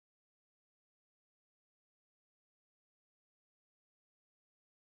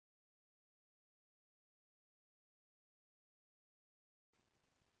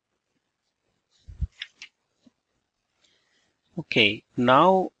Okay,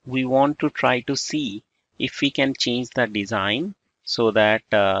 now we want to try to see if we can change the design so that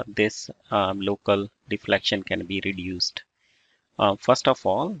this local deflection can be reduced. First of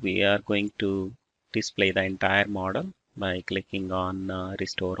all, we are going to display the entire model by clicking on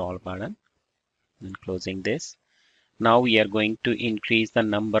Restore All button and closing this. Now we are going to increase the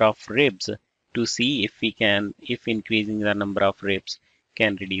number of ribs to see if increasing the number of ribs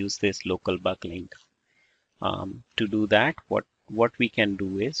can reduce this local buckling. To do that, what we can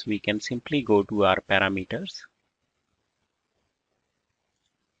do is we can simply go to our parameters.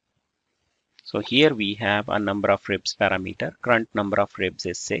 So here we have a number of ribs parameter. Current number of ribs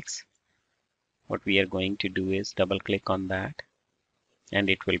is 6. What we are going to do is double click on that and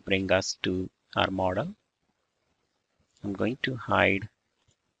it will bring us to our model. I'm going to hide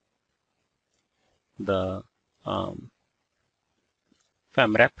the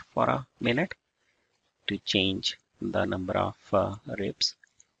FemRep for a minute to change the number of ribs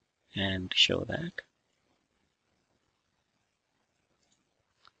and show that.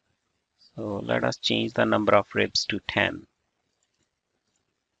 So let us change the number of ribs to 10.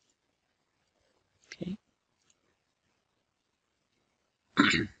 Okay.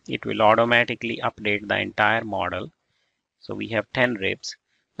 It will automatically update the entire model. So we have 10 ribs.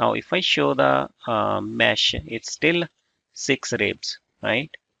 Now if I show the mesh, it's still 6 ribs,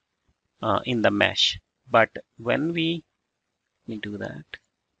 right, in the mesh. But when we do that,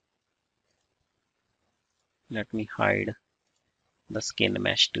 let me hide the skin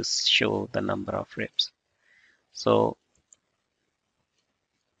mesh to show the number of ribs. So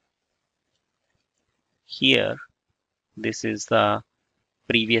here, this is the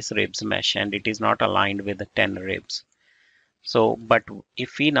previous ribs mesh and it is not aligned with the 10 ribs. So, but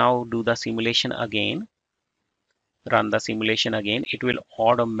if we now do the simulation again, run the simulation again, it will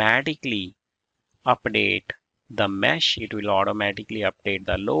automatically update the mesh. It will automatically update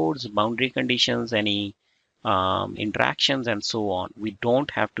the loads, boundary conditions, any interactions and so on. We don't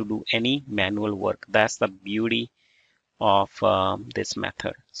have to do any manual work. That's the beauty of this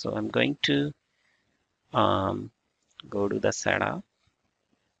method. So I'm going to go to the setup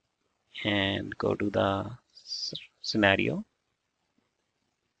and go to the scenario.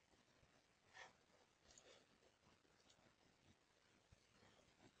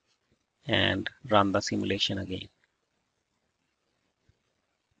 And run the simulation again.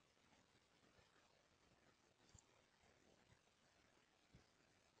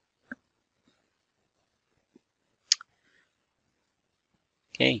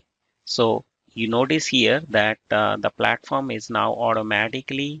 Okay, so you notice here that the platform is now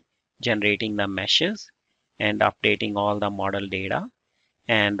automatically generating the meshes and updating all the model data.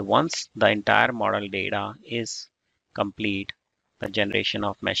 And once the entire model data is complete, the generation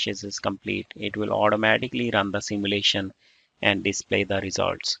of meshes is complete, it will automatically run the simulation and display the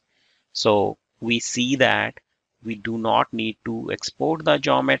results. So we see that we do not need to export the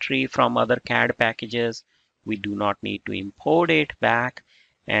geometry from other CAD packages. We do not need to import it back,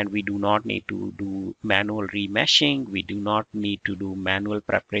 and we do not need to do manual remeshing. We do not need to do manual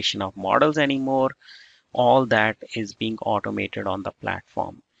preparation of models anymore. All that is being automated on the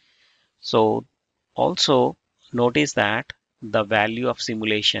platform. So also notice that the value of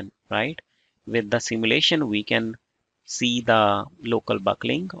simulation, right? With the simulation, we can see the local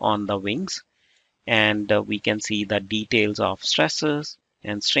buckling on the wings, and we can see the details of stresses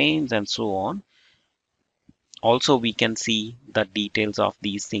and strains and so on. Also, we can see the details of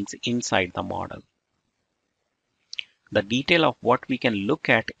these things inside the model. The detail of what we can look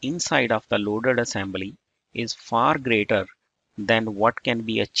at inside of the loaded assembly is far greater than what can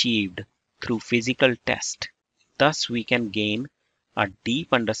be achieved through physical test. Thus, we can gain a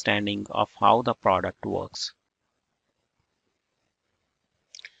deep understanding of how the product works.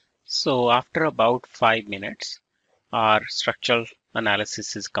 So after about 5 minutes, our structural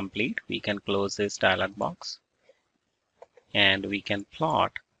analysis is complete. We can close this dialog box and we can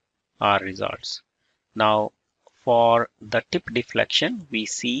plot our results. Now, for the tip deflection, we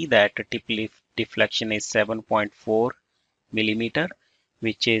see that the tip deflection is 7.4 millimeter,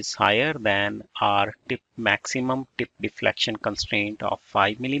 which is higher than our maximum tip deflection constraint of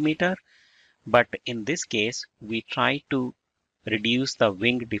 5 millimeter. But in this case, we try to reduce the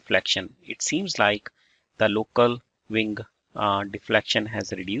wing deflection. It seems like the local wing deflection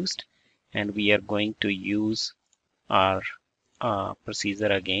has reduced, and we are going to use our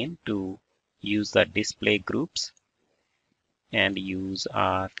procedure again to use the display groups and use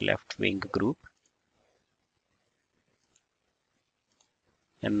our left wing group.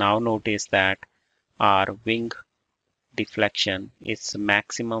 And now notice that our wing deflection, its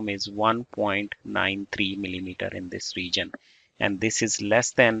maximum is 1.93 millimeter in this region. and this is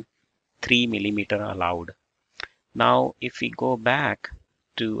less than 3 millimeter allowed. Now if we go back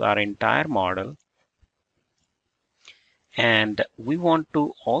to our entire model and we want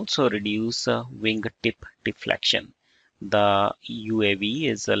to also reduce wing tip deflection. The UAV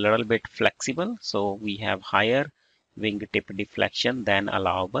is a little bit flexible, so we have higher wing tip deflection than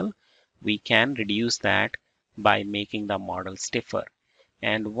allowable. We can reduce that by making the model stiffer.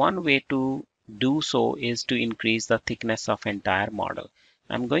 And one way to do so is to increase the thickness of entire model.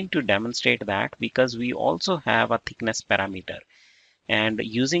 I'm going to demonstrate that because we also have a thickness parameter. And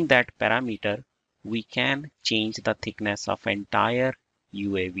using that parameter, we can change the thickness of entire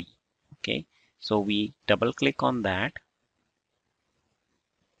UAV. Okay, so we double click on that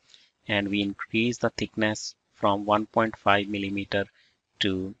and we increase the thickness from 1.5 millimeter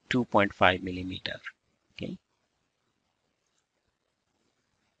to 2.5 millimeter. Okay,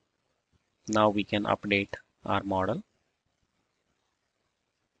 now we can update our model.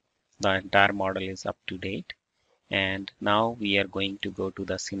 The entire model is up to date, and now we are going to go to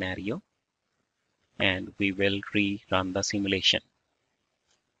the scenario and we will rerun the simulation.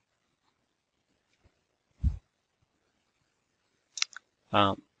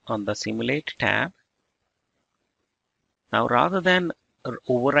 On the simulate tab, now rather than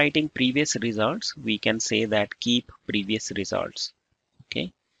overwriting previous results, we can say that keep previous results.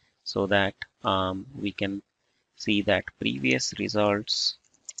 Okay, so that we can see that previous results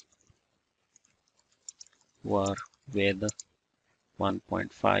were with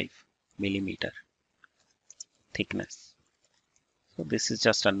 1.5 millimeter thickness. So this is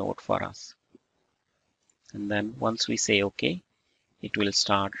just a note for us. And then once we say OK, it will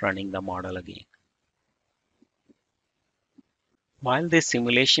start running the model again. While this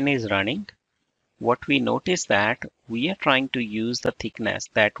simulation is running, what we notice that we are trying to use the thickness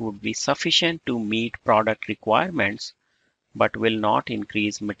that would be sufficient to meet product requirements but will not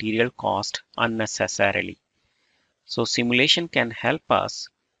increase material cost unnecessarily. So simulation can help us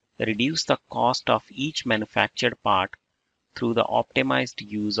reduce the cost of each manufactured part through the optimized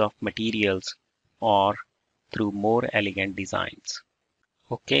use of materials or through more elegant designs.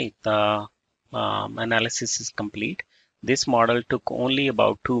 Okay, the analysis is complete. This model took only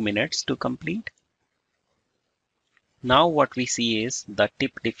about 2 minutes to complete. Now what we see is the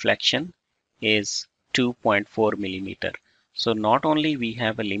tip deflection is 2.4 millimeter. So not only we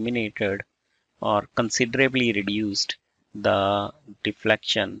have eliminated or considerably reduced the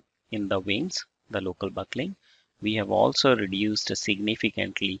deflection in the wings, the local buckling, we have also reduced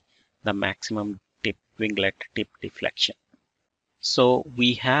significantly the maximum winglet tip deflection. So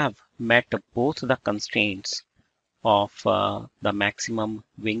we have met both the constraints of the maximum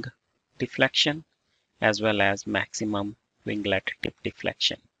wing deflection as well as maximum winglet tip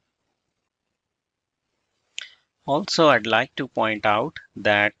deflection. Also, I'd like to point out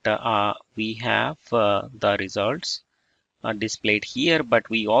that we have the results displayed here, but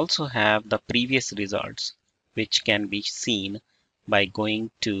we also have the previous results, which can be seen by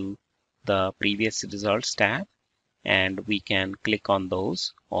going to the previous results tab, and we can click on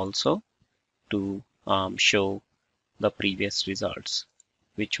those also to show the previous results,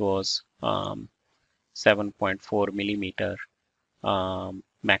 which was 7.4 millimeter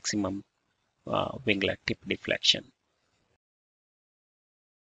maximum winglet tip deflection.